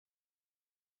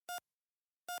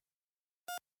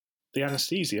the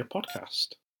Anesthesia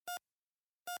podcast.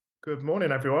 Good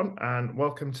morning, everyone, and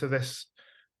welcome to this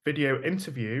video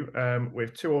interview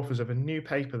with two authors of a new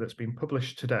paper that's been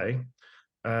published today,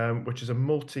 which is a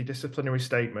multidisciplinary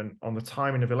statement on the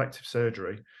timing of elective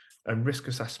surgery and risk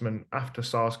assessment after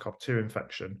SARS-CoV-2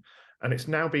 infection. And it's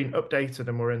now been updated,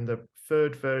 and we're in the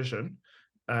third version.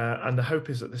 And the hope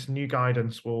is that this new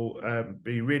guidance will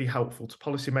be really helpful to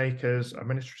policymakers,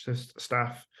 administrative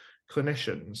staff,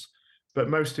 clinicians, but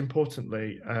most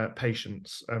importantly,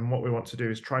 patients. And what we want to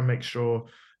do is try and make sure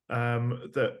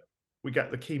that we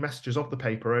get the key messages of the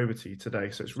paper over to you today.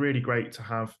 So it's really great to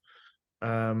have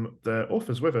the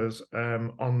authors with us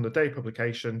on the day of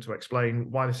publication to explain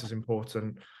why this is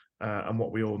important and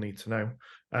what we all need to know.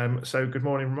 So good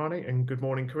morning, Romani, and good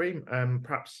morning, Kareem.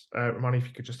 Perhaps, Romani, if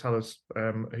you could just tell us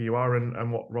who you are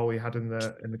and what role you had in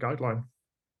the guideline.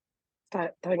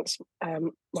 Thanks,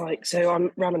 Mike. So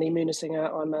I'm Ramani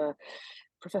Munasinger. I'm a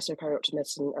professor of perioperative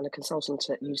medicine and a consultant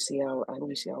at UCL and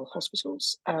UCL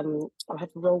hospitals. I have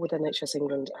a role with NHS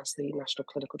England as the National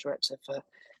Clinical Director for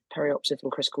Perioperative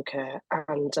and Critical Care.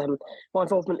 And my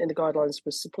involvement in the guidelines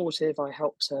was supportive. I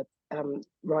helped to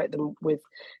write them with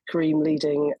Kareem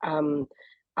leading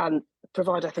and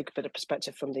provide, I think, a bit of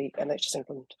perspective from the NHS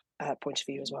England point of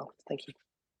view as well. Thank you.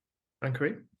 And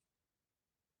Kareem?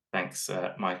 Thanks,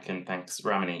 Mike, and thanks,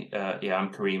 Ramani. I'm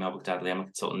Kareem Al-Baghdadi. I'm a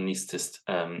consultant anaesthetist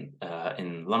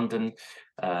in London,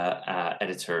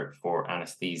 editor for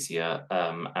Anesthesia,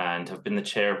 and have been the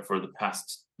chair for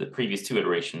the previous two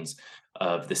iterations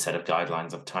of the set of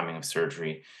guidelines of timing of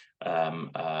surgery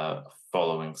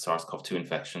following SARS-CoV-2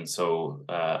 infection. So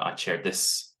I chaired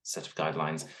this set of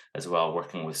guidelines as well,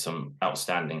 working with some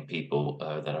outstanding people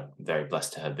that I'm very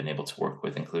blessed to have been able to work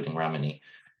with, including Ramani,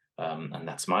 and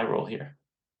that's my role here.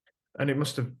 And it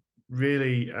must have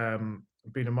really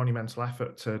been a monumental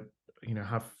effort to,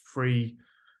 have 3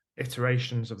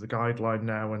 iterations of the guideline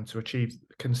now and to achieve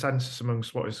consensus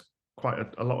amongst what is quite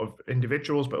a lot of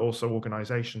individuals, but also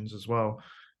organisations as well.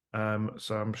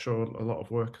 So I'm sure a lot of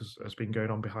work has been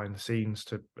going on behind the scenes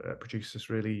to produce this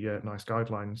really nice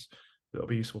guidelines that'll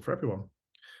be useful for everyone.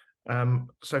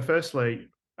 So firstly,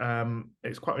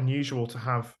 it's quite unusual to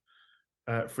have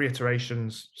 3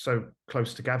 iterations so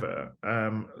close together.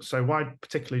 So why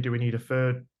particularly do we need a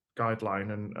third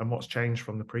guideline, and what's changed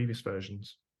from the previous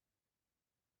versions?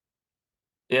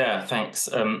 Yeah, thanks.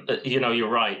 You're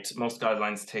right. Most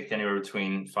guidelines take anywhere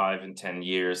between 5 and 10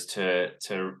 years to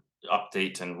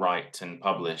update and write and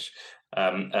publish.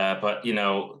 But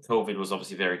COVID was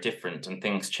obviously very different, and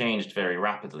things changed very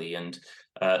rapidly. And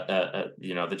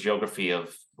the geography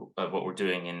of what we're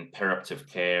doing in perioperative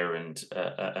care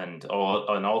and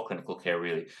all clinical care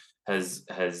really has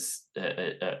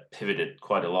pivoted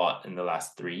quite a lot in the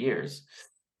last 3 years.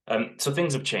 So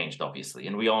things have changed, obviously,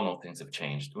 and we all know things have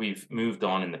changed. We've moved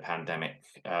on in the pandemic.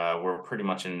 We're pretty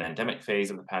much in an endemic phase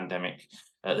of the pandemic.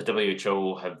 The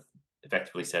WHO have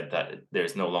effectively said that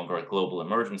there's no longer a global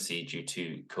emergency due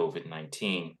to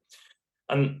COVID-19.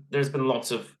 And there's been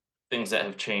lots of things that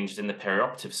have changed in the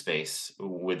perioperative space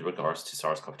with regards to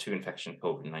SARS-CoV-2 infection,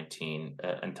 COVID-19,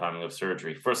 and timing of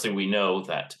surgery. Firstly, we know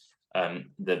that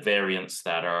the variants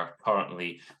that are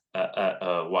currently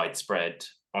widespread,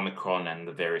 Omicron and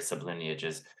the various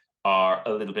sublineages, are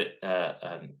a little bit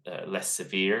less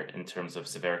severe in terms of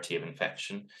severity of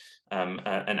infection,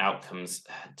 and outcomes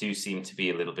do seem to be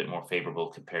a little bit more favorable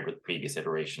compared with previous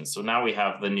iterations. So now we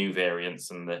have the new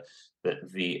variants and the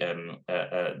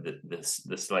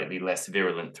slightly less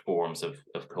virulent forms of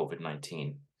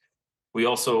COVID-19. We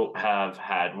also have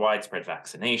had widespread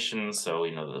vaccinations. So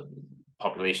the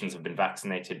populations have been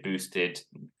vaccinated, boosted,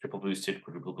 triple boosted,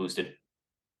 quadruple boosted.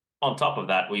 On top of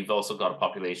that, we've also got a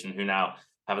population who now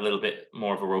have a little bit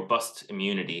more of a robust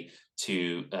immunity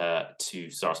to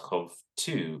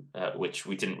SARS-CoV-2, which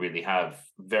we didn't really have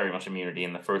very much immunity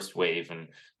in the first wave and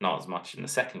not as much in the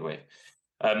second wave.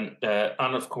 And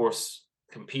of course,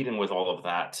 competing with all of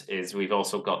that is we've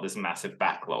also got this massive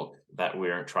backlog that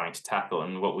we're trying to tackle.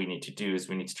 And what we need to do is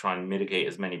we need to try and mitigate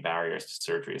as many barriers to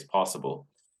surgery as possible.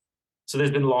 So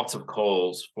there's been lots of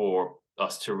calls for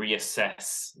us to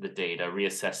reassess the data,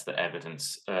 reassess the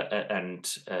evidence, and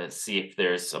see if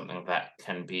there's something that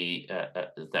can be,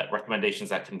 that recommendations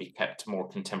that can be kept more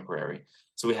contemporary.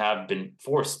 So we have been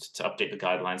forced to update the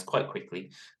guidelines quite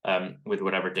quickly with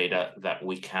whatever data that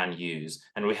we can use.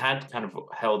 And we had kind of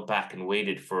held back and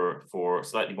waited for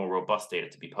slightly more robust data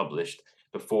to be published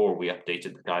before we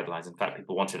updated the guidelines. In fact,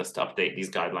 people wanted us to update these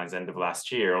guidelines end of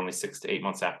last year, only 6 to 8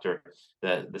 months after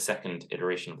the second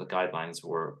iteration of the guidelines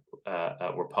were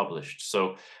published.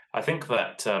 So I think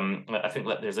that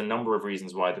there's a number of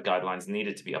reasons why the guidelines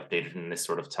needed to be updated in this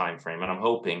sort of time frame, and I'm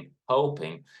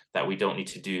hoping that we don't need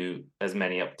to do as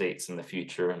many updates in the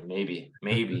future, and maybe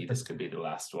this could be the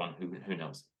last one. Who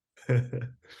knows?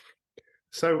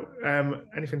 So,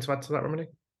 anything to add to that, Romany?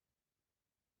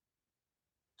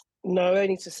 No,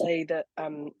 only to say that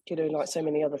like so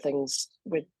many other things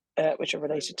with which are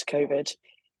related to COVID,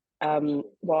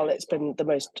 while it's been the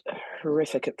most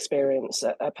horrific experience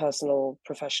at a personal,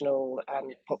 professional,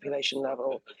 and population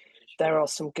level, there are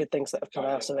some good things that have come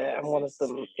out of it, and one of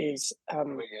them is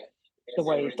the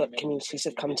way that communities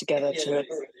have come together to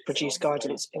produce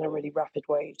guidance in a really rapid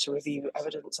way, to review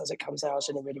evidence as it comes out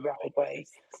in a really rapid way.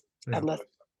 Yeah. And the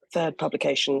third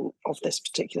publication of this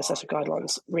particular set of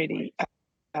guidelines really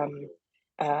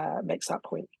makes that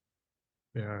point.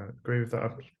 Yeah, I agree with that. I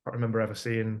can't remember ever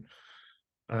seeing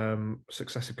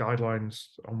successive guidelines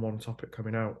on one topic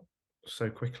coming out so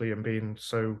quickly and being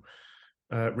so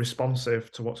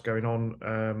responsive to what's going on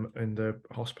in the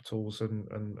hospitals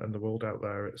and the world out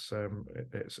there. It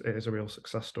is a real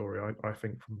success story, I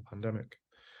think, from the pandemic.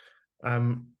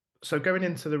 So going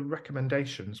into the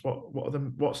recommendations,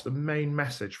 what's the main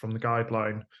message from the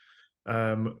guideline?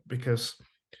 Because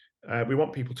we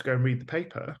want people to go and read the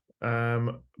paper,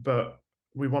 but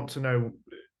we want to know,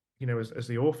 as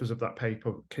the authors of that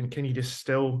paper, can you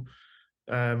distill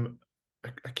a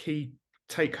key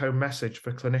take-home message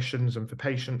for clinicians and for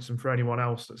patients and for anyone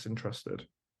else that's interested?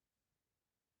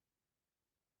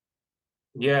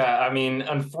 Yeah, I mean,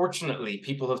 unfortunately,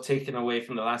 people have taken away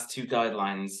from the last two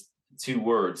guidelines 2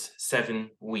 words: 7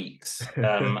 weeks.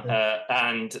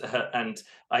 And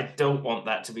I don't want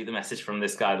that to be the message from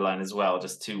this guideline as well,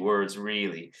 just 2 words,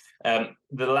 really.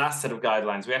 The last set of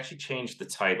guidelines, we actually changed the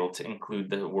title to include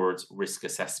the words risk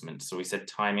assessment. So we said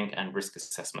timing and risk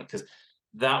assessment, because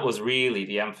that was really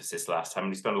the emphasis last time.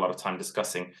 We spent a lot of time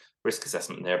discussing risk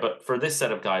assessment there. But for this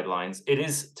set of guidelines, it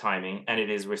is timing and it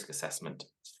is risk assessment.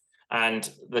 And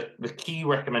the key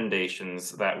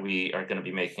recommendations that we are going to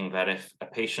be making, that if a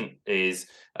patient is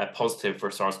positive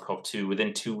for SARS-CoV-2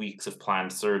 within 2 weeks of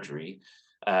planned surgery,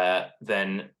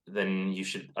 then you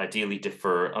should ideally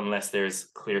defer unless there's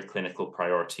clear clinical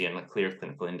priority and a clear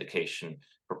clinical indication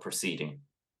for proceeding.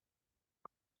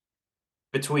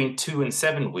 Between 2 and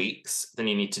 7 weeks, then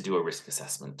you need to do a risk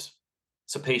assessment.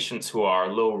 So patients who are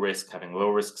low risk, having low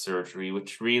risk surgery,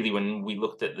 which really, when we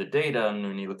looked at the data and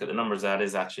when you look at the numbers, that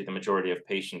is actually the majority of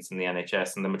patients in the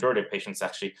NHS, and the majority of patients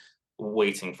actually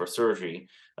waiting for surgery.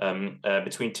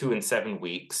 Between 2 and 7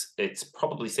 weeks, it's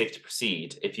probably safe to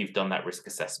proceed if you've done that risk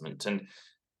assessment. And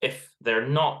if they're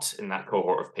not in that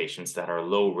cohort of patients that are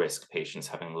low risk patients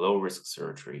having low risk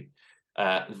surgery,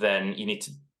 then you need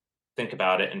to think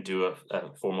about it and do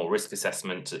a formal risk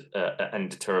assessment and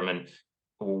determine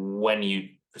when you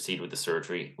proceed with the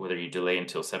surgery, whether you delay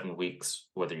until 7 weeks,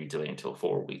 whether you delay until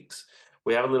 4 weeks.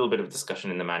 We have a little bit of discussion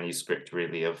in the manuscript,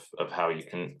 really, of how you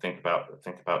can think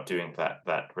about doing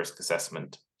that risk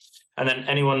assessment. And then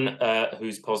anyone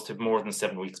who's positive more than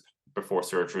 7 weeks before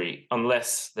surgery,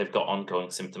 unless they've got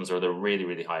ongoing symptoms or they're really,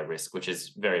 really high risk, which is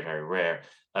very, very rare,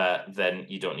 then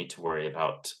you don't need to worry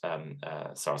about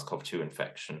SARS-CoV-2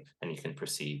 infection, and you can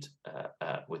proceed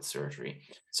with surgery.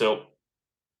 So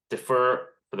defer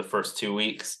for the first 2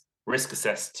 weeks, risk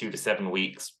assess 2 to 7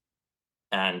 weeks,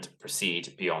 and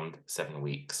proceed beyond 7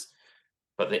 weeks.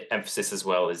 But the emphasis as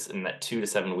well is in that 2 to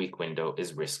 7 week window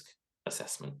is risk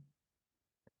assessment.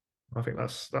 I think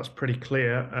that's pretty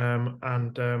clear.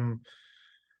 And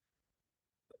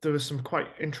there was some quite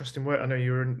interesting work I know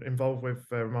you were involved with,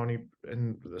 Romani,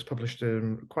 that's published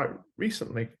quite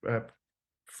recently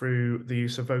through the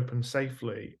use of Open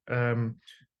Safely. And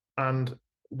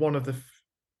one of the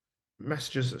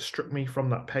messages that struck me from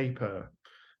that paper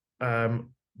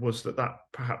was that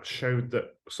perhaps showed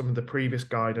that some of the previous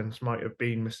guidance might have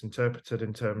been misinterpreted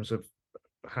in terms of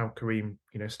how Kareem,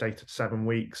 stated 7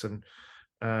 weeks. And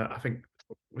I think,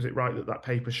 was it right that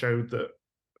paper showed that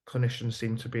clinicians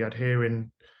seem to be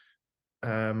adhering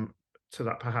to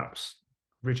that perhaps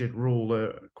rigid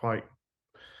rule quite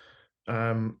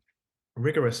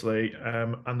rigorously,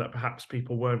 and that perhaps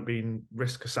people weren't being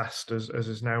risk assessed as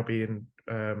is now being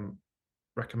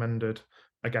recommended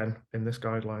again in this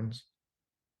guidelines?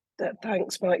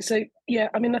 Thanks, Mike. So yeah,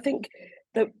 I mean, I think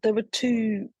that there were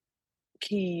 2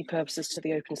 key purposes to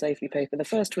the Open Safely paper. The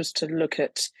first was to look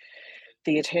at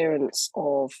the adherence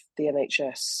of the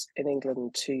NHS in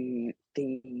England to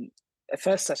the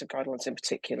first set of guidelines in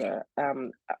particular,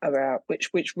 around which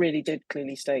really did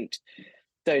clearly state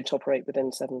don't operate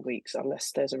within 7 weeks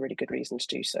unless there's a really good reason to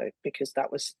do so, because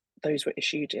those were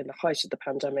issued in the height of the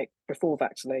pandemic before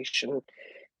vaccination,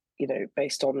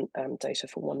 based on data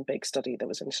from one big study that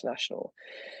was international.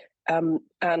 And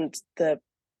the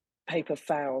paper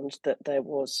found that there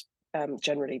was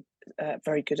generally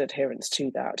very good adherence to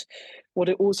that. What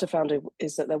it also found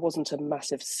is that there wasn't a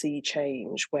massive sea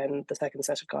change when the second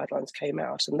set of guidelines came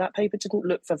out. And that paper didn't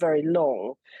look for very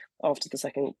long after the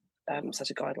second set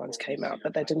of guidelines came out,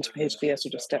 but there didn't appear to be a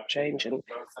sort of step change in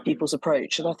people's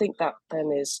approach. And I think that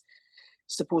then is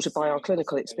supported by our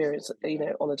clinical experience,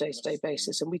 on a day-to-day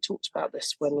basis. And we talked about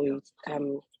this when we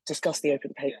discussed the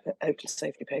open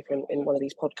safety paper in one of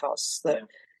these podcasts, that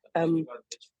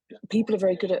people are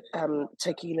very good at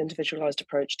taking an individualized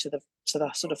approach to the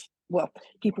sort of,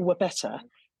 people were better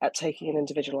at taking an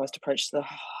individualized approach to the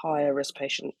higher risk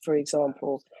patient. For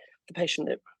example, the patient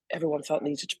that everyone felt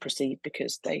needed to proceed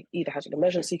because they either had an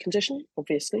emergency condition,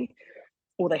 obviously,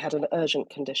 or they had an urgent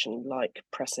condition like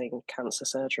pressing cancer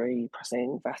surgery,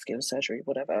 pressing vascular surgery,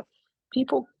 whatever.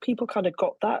 People kind of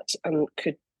got that and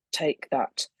could take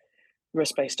that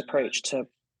risk-based approach to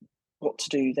what to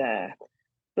do there.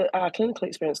 But our clinical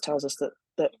experience tells us that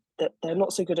they're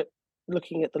not so good at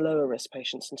looking at the lower risk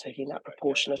patients and taking that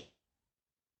proportionate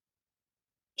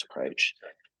approach.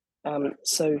 And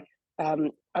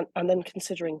then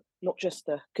considering not just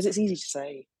because it's easy to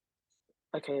say,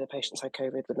 okay, the patient's had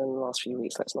COVID within the last few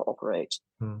weeks, let's not operate,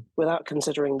 without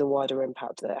considering the wider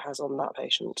impact that it has on that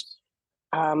patient.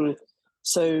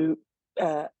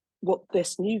 What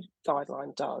this new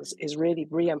guideline does is really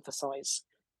re-emphasize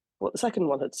what the second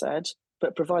one had said,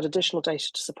 but provide additional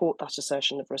data to support that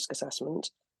assertion of risk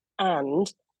assessment,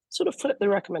 and sort of flip the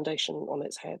recommendation on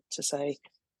its head to say,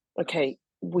 okay,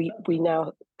 we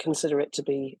now consider it to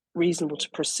be reasonable to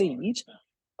proceed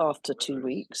after 2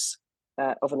 weeks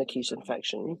of an acute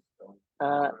infection,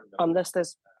 unless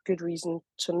there's good reason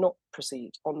to not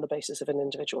proceed on the basis of an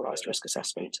individualized risk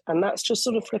assessment. And that's just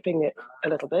sort of flipping it a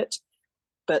little bit,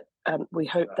 but we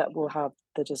hope that will have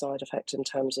the desired effect in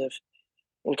terms of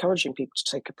encouraging people to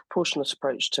take a proportionate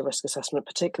approach to risk assessment,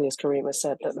 particularly, as Karima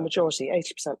said, that the majority,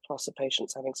 80% plus of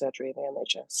patients having surgery in the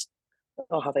NHS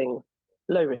are having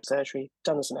low-risk surgery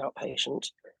done as an outpatient,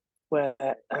 where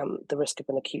the risk of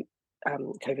an acute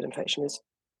COVID infection is,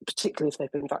 particularly if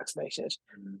they've been vaccinated,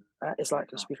 is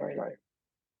likely to be very low.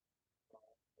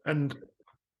 And can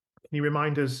you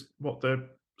remind us what the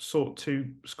sort 2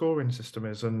 scoring system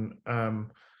is, and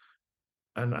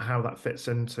how that fits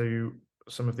into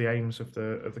some of the aims of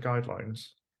the guidelines?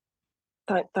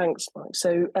 Thanks, Mike.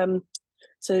 So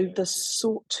the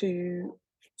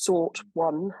sort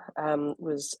 1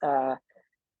 was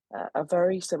a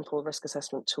very simple risk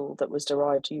assessment tool that was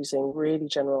derived using really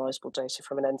generalizable data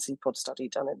from an NC-POD study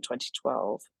done in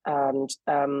 2012. And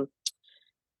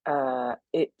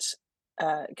it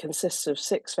consists of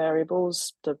 6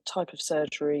 variables: the type of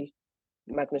surgery,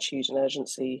 magnitude and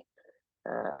urgency,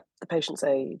 the patient's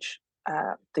age,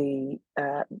 the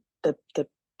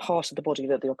part of the body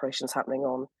that the operation is happening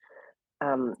on,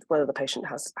 whether the patient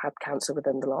has had cancer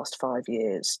within the last 5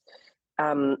 years,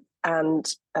 and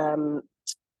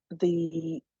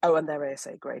their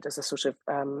ASA grade as a sort of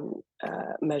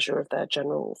measure of their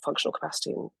general functional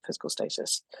capacity and physical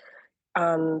status.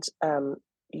 And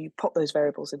you pop those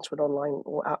variables into an online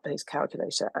or app-based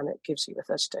calculator, and it gives you a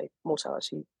 30-day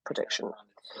mortality prediction.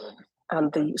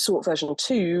 And the sort version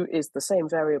 2 is the same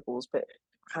variables, but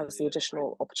has the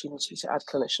additional opportunity to add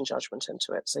clinician judgment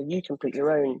into it. So you complete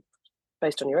your own,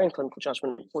 based on your own clinical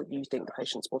judgment, what you think the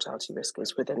patient's mortality risk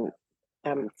is within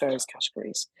various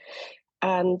categories.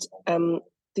 And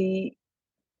the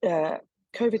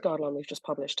COVID guideline we've just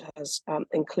published has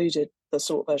included the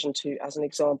sort version 2 as an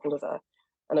example of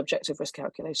an objective risk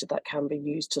calculator that can be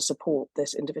used to support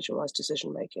this individualized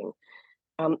decision making.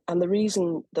 And the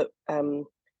reason that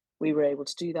we were able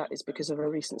to do that is because of a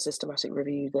recent systematic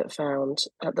review that found,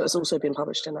 that has also been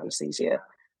published in Anesthesia,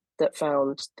 that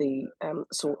found the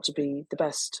sort to be the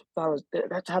best, to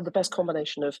have the best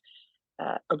combination of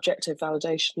objective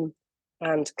validation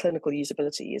and clinical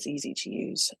usability. Is easy to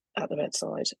use at the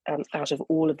bedside out of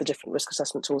all of the different risk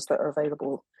assessment tools that are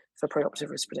available for preoperative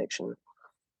risk prediction.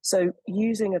 So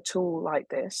using a tool like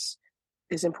this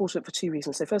is important for 2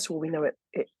 reasons. So first of all, we know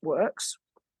it works.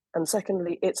 And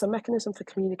secondly, it's a mechanism for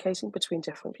communicating between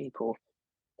different people,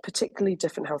 particularly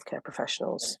different healthcare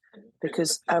professionals,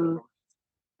 because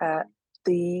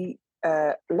the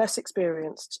less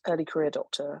experienced early career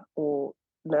doctor or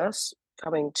nurse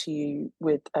coming to you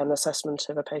with an assessment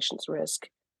of a patient's risk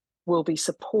will be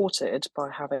supported by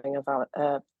having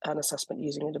an assessment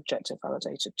using an objective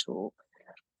validated tool.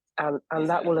 and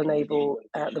that will enable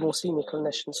the more senior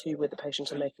clinicians who, with the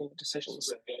patient, are making the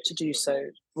decisions to do so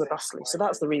robustly. So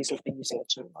that's the reason for using a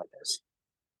tool like this.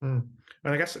 And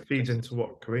I guess it feeds into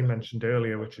what Corinne mentioned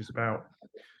earlier, which is about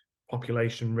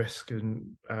population risk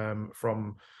and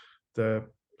from the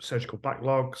surgical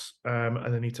backlogs,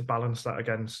 and they need to balance that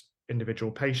against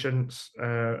individual patients,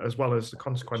 as well as the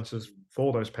consequences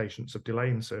for those patients of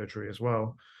delaying surgery as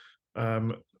well.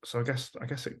 So I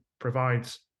guess it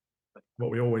provides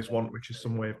what we always want, which is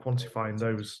some way of quantifying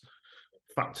those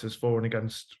factors for and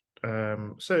against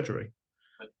surgery.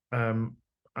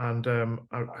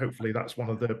 Hopefully that's one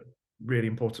of the really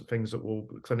important things that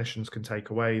clinicians can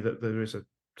take away, that there is a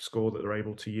score that they're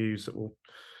able to use that will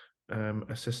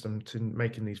assist them to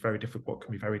making these what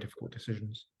can be very difficult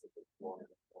decisions.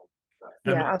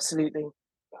 Yeah, absolutely.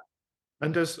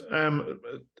 And is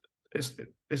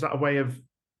that a way of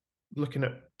looking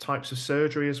at types of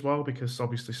surgery as well? Because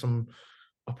obviously some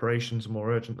operations are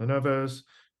more urgent than others.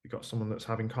 You've got someone that's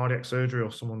having cardiac surgery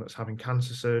or someone that's having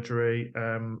cancer surgery.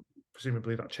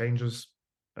 Presumably that changes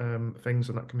things,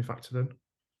 and that can be factored in.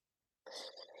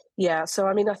 Yeah, so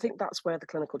I mean, I think that's where the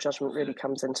clinical judgment really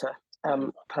comes into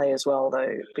play as well,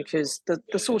 though, because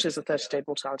the SORT is a 30-day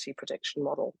mortality prediction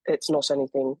model. It's not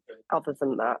anything other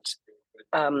than that.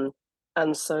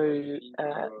 And so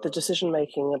the decision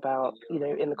making about,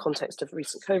 in the context of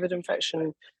recent COVID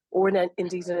infection, or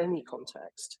indeed in any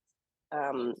context,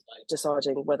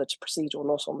 deciding whether to proceed or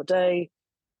not on the day,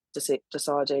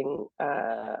 deciding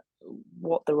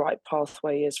what the right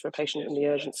pathway is for a patient and the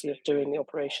urgency of doing the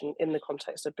operation in the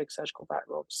context of big surgical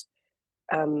backlogs.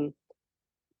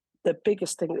 The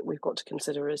biggest thing that we've got to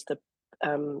consider is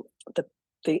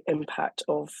the impact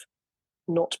of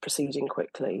not proceeding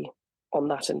quickly on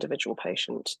that individual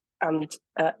patient. And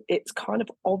it's kind of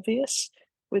obvious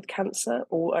with cancer,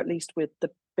 or at least with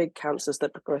the big cancers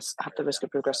that have the risk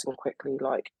of progressing quickly,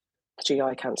 like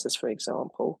GI cancers, for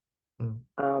example.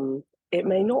 It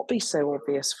may not be so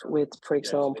obvious with, for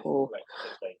example,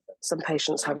 some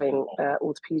patients having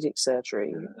orthopedic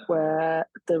surgery, where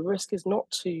the risk is not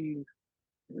to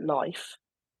life,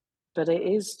 but it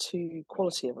is to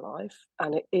quality of life,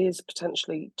 and it is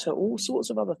potentially to all sorts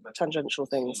of other tangential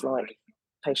things like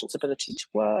patients' ability to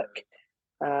work,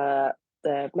 their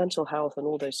mental health, and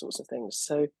all those sorts of things.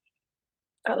 So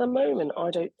at the moment,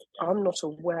 I'm not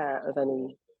aware of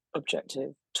any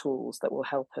objective tools that will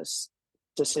help us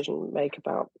make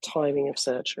about timing of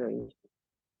surgery,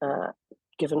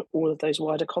 given all of those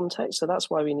wider contexts. So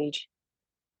that's why we need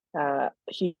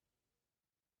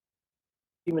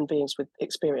human beings with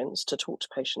experience to talk to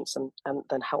patients and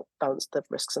then help balance the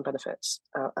risks and benefits,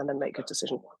 and then make a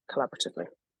decision collaboratively.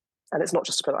 And it's not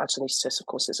just about anaesthetists, of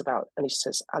course, it's about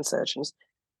anaesthetists and surgeons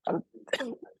and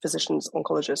physicians,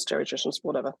 oncologists, geriatricians,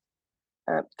 whatever,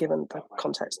 given the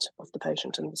context of the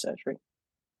patient and the surgery.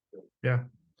 Yeah.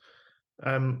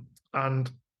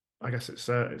 And I guess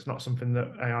it's not something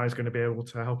that AI is going to be able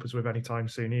to help us with anytime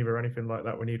soon either, or anything like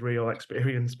that. We need real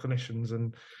experienced clinicians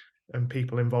and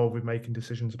people involved with making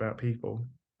decisions about people.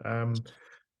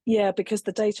 Yeah, because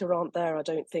the data aren't there, I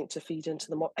don't think, to feed into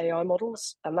the AI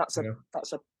models, and that's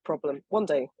a problem. One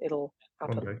day it'll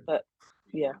happen, but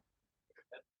yeah.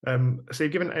 So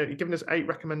you've given us 8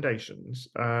 recommendations,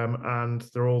 and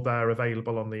they're all there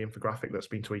available on the infographic that's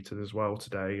been tweeted as well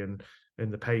today and in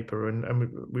the paper. And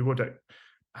we would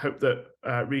hope that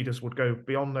readers would go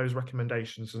beyond those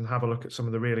recommendations and have a look at some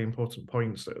of the really important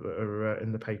points that are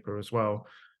in the paper as well.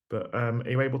 But are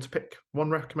you able to pick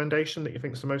one recommendation that you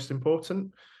think is the most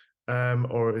important,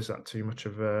 or is that too much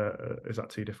of is that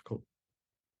too difficult?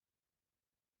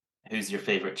 Who's your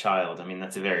favorite child? I mean,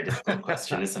 that's a very difficult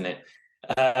question, isn't it?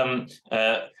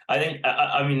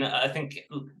 I think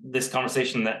this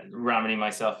conversation that Ramani,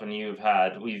 myself, and you have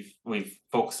had, we've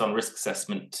focused on risk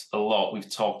assessment a lot.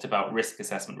 We've talked about risk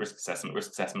assessment,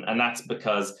 and that's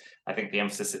because I think the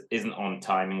emphasis isn't on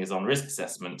timing, is on risk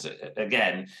assessment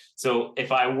again. So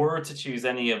if I were to choose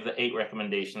any of the 8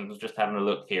 recommendations, I was just having a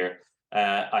look here,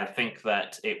 I think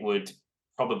that it would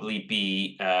probably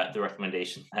be the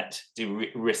recommendation that do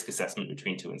risk assessment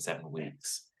between 2 and 7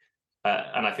 weeks.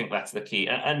 And I think that's the key.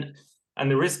 And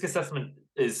the risk assessment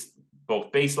is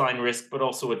both baseline risk, but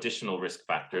also additional risk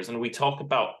factors. And we talk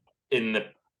about in the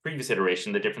previous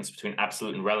iteration the difference between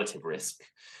absolute and relative risk.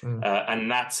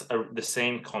 And that's the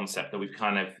same concept that we've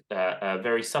kind of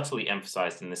very subtly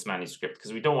emphasized in this manuscript,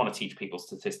 because we don't want to teach people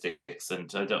statistics,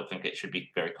 and I don't think it should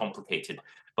be very complicated,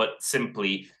 but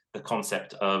simply the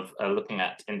concept of looking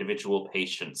at individual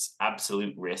patients'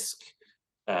 absolute risk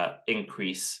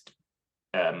increase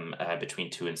between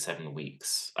 2 and 7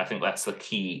 weeks. I think that's the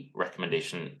key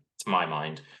recommendation to my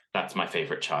mind. That's my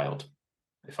favorite child.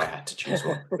 if I had to choose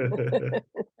one.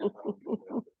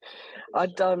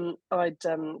 I'd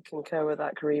concur with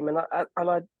that, Kareem, and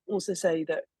I'd also say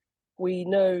that we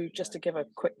know, just to give a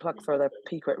quick plug for the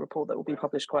PQIT report that will be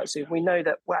published quite soon, we know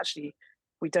that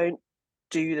we don't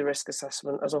do the risk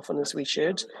assessment as often as we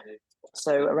should.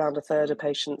 So around a third of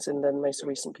patients in the most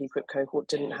recent PQIT cohort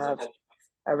didn't have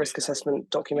a risk assessment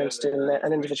documented in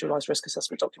an individualised risk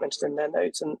assessment documented in their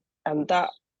notes, and that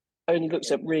only looks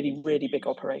at really, really big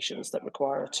operations that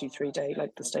require a 2-3 day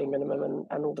length of stay minimum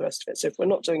and all the rest of it. So if we're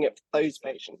not doing it for those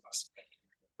patients,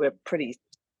 we're pretty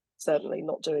certainly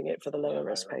not doing it for the lower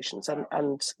risk patients, and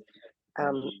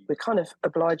we're kind of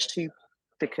obliged to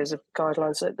because of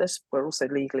guidelines like this. We're also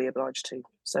legally obliged to.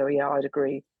 So yeah, I'd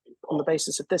agree on the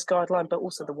basis of this guideline, but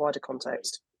also the wider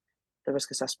context. The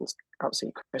risk assessment's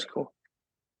absolutely critical.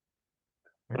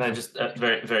 Can I just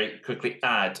very, very quickly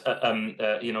add?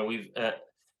 We've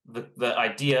the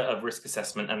idea of risk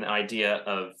assessment and the idea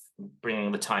of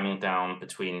bringing the timing down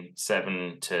between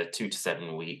 2 to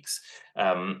 7 weeks,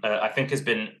 I think has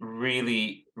been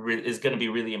really is going to be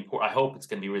really important. I hope it's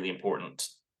going to be really important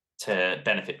to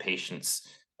benefit patients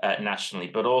nationally,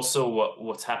 but also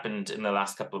what's happened in the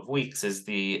last couple of weeks is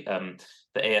the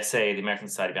ASA, the American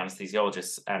Society of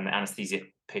Anesthesiologists, and the Anesthesia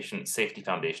Patient Safety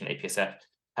Foundation, APSF,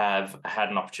 have had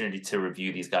an opportunity to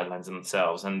review these guidelines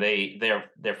themselves, and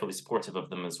they're fully supportive of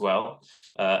them as well.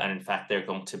 And in fact, they're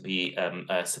going to be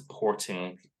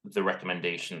supporting the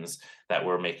recommendations that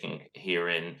we're making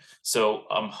herein. So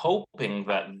I'm hoping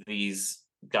that these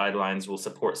guidelines will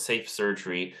support safe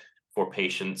surgery for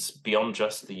patients beyond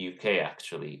just the UK,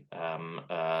 actually.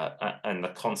 And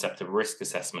the concept of risk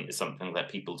assessment is something that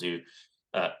people do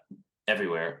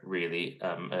everywhere, really,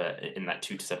 in that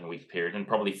 2 to 7 week period, and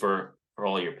probably for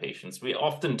all your patients. We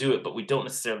often do it, but we don't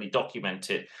necessarily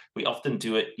document it. We often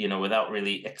do it, without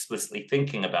really explicitly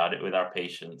thinking about it with our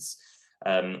patients.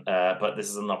 But this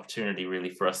is an opportunity really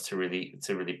for us to really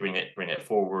bring it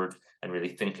forward and really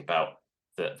think about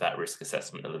that risk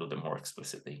assessment a little bit more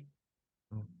explicitly.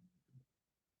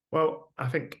 Well, I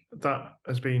think that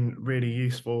has been really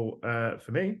useful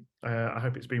for me. I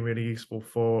hope it's been really useful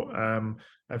for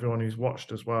everyone who's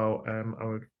watched as well. I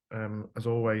would, as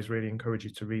always, really encourage you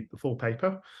to read the full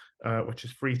paper, which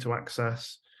is free to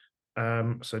access.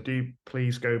 So do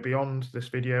please go beyond this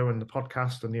video and the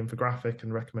podcast and the infographic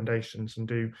and recommendations, and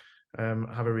do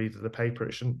have a read of the paper.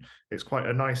 It's quite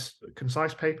a nice,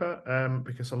 concise paper,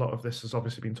 because a lot of this has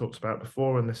obviously been talked about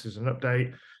before, and this is an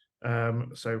update.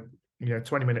 So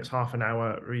 20 minutes, half an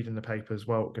hour reading the paper is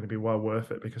going to be well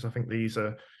worth it, because I think these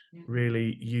are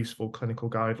really useful clinical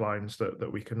guidelines that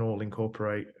we can all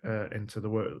incorporate into the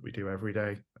work that we do every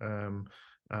day.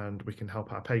 And we can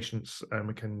help our patients, and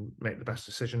we can make the best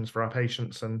decisions for our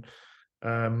patients, and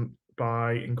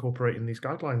by incorporating these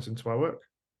guidelines into our work.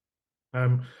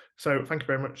 So thank you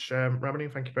very much, Ramani.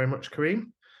 Thank you very much, Kareem.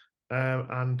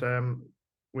 And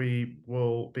we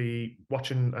will be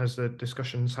watching as the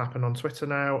discussions happen on Twitter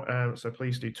now. So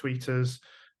please do tweet us,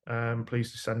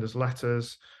 please do send us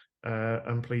letters,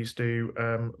 and please do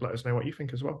let us know what you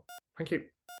think as well. Thank you.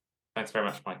 Thanks very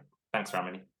much, Mike. Thanks,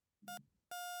 Ramani.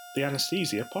 The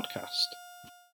Anesthesia Podcast.